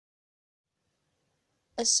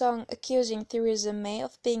A song accusing Theresa May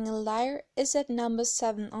of being a liar is at number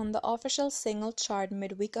 7 on the official single chart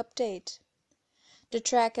midweek update. The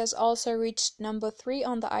track has also reached number 3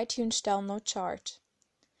 on the iTunes download chart.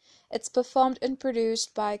 It's performed and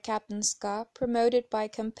produced by Captain Ska, promoted by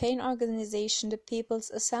campaign organization The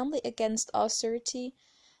People's Assembly Against Austerity,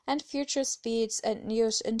 and future speeds and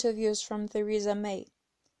news interviews from Theresa May.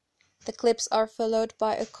 The clips are followed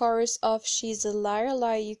by a chorus of "She's a liar,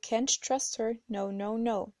 liar, you can't trust her, no, no,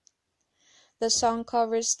 no." The song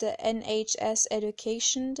covers the NHS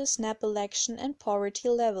education, the snap election, and poverty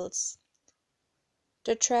levels.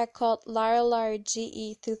 The track, called Liar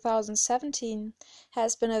GE2017,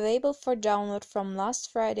 has been available for download from last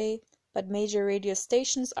Friday, but major radio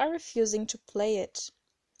stations are refusing to play it.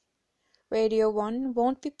 Radio 1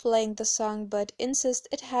 won't be playing the song but insists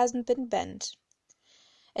it hasn't been banned.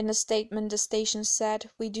 In a statement, the station said,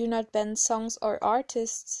 "We do not ban songs or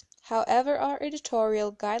artists. However, our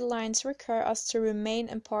editorial guidelines require us to remain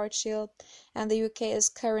impartial, and the UK is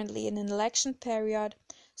currently in an election period,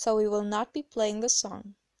 so we will not be playing the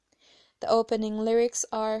song." The opening lyrics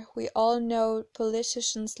are, "We all know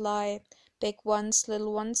politicians lie, big ones,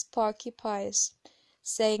 little ones, porcupines.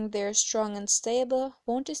 Saying they're strong and stable,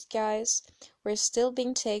 won't disguise, we're still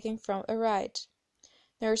being taken from a right.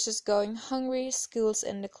 Nurses going hungry, schools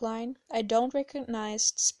in decline, I don't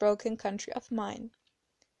recognize this broken country of mine."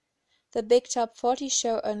 The Big Top 40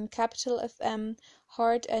 show on Capital FM,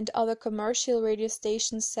 Heart and other commercial radio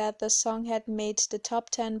stations said the song had made the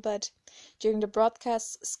top 10 but, during the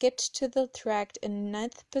broadcast, skipped to the track in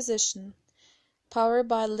 9th position. Power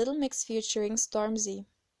by Little Mix featuring Stormzy.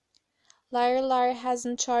 Liar Liar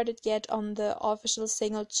hasn't charted yet on the official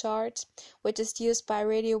single chart, which is used by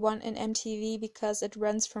Radio 1 and MTV because it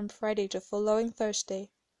runs from Friday to following Thursday.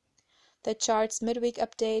 The chart's midweek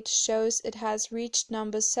update shows it has reached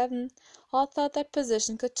number 7, although that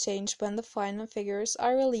position could change when the final figures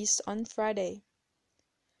are released on Friday.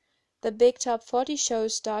 The Big Top 40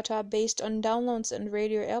 show's data, based on downloads and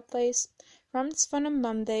radio airplays, runs from a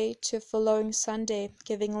Monday to following Sunday,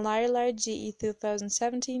 giving Liar Liar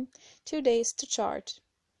GE2017 2 days to chart.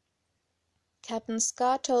 Captain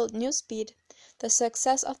Scott told Newsbeat, "The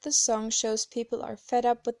success of the song shows people are fed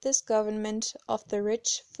up with this government of the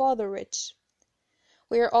rich for the rich.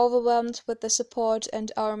 We are overwhelmed with the support,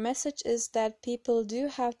 and our message is that people do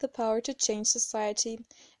have the power to change society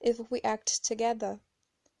if we act together."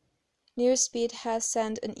 Newsbeat has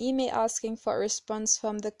sent an email asking for a response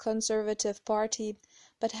from the Conservative Party,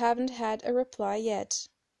 but haven't had a reply yet.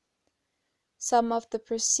 Some of the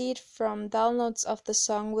proceeds from downloads of the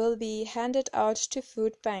song will be handed out to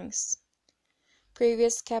food banks.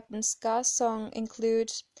 Previous Captain Ska songs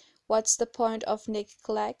include "What's the Point of Nick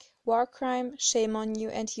Clegg?", "War Crime", "Shame on You",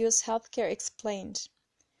 and "US Healthcare Explained".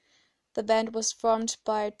 The band was formed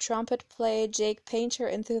by trumpet player Jake Painter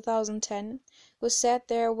in 2010, who said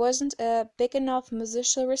there wasn't a big enough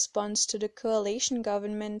musical response to the coalition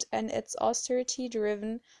government and its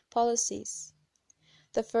austerity-driven policies.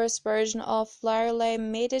 The first version of Liar Liar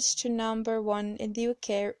made it to number 1 in the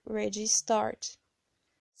UK Registart.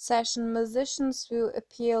 Session musicians who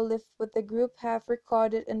appear live with the group have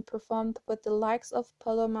recorded and performed with the likes of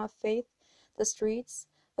Paloma Faith, The Streets,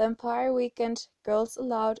 Vampire Weekend, Girls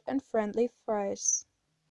Aloud, and Friendly Fries.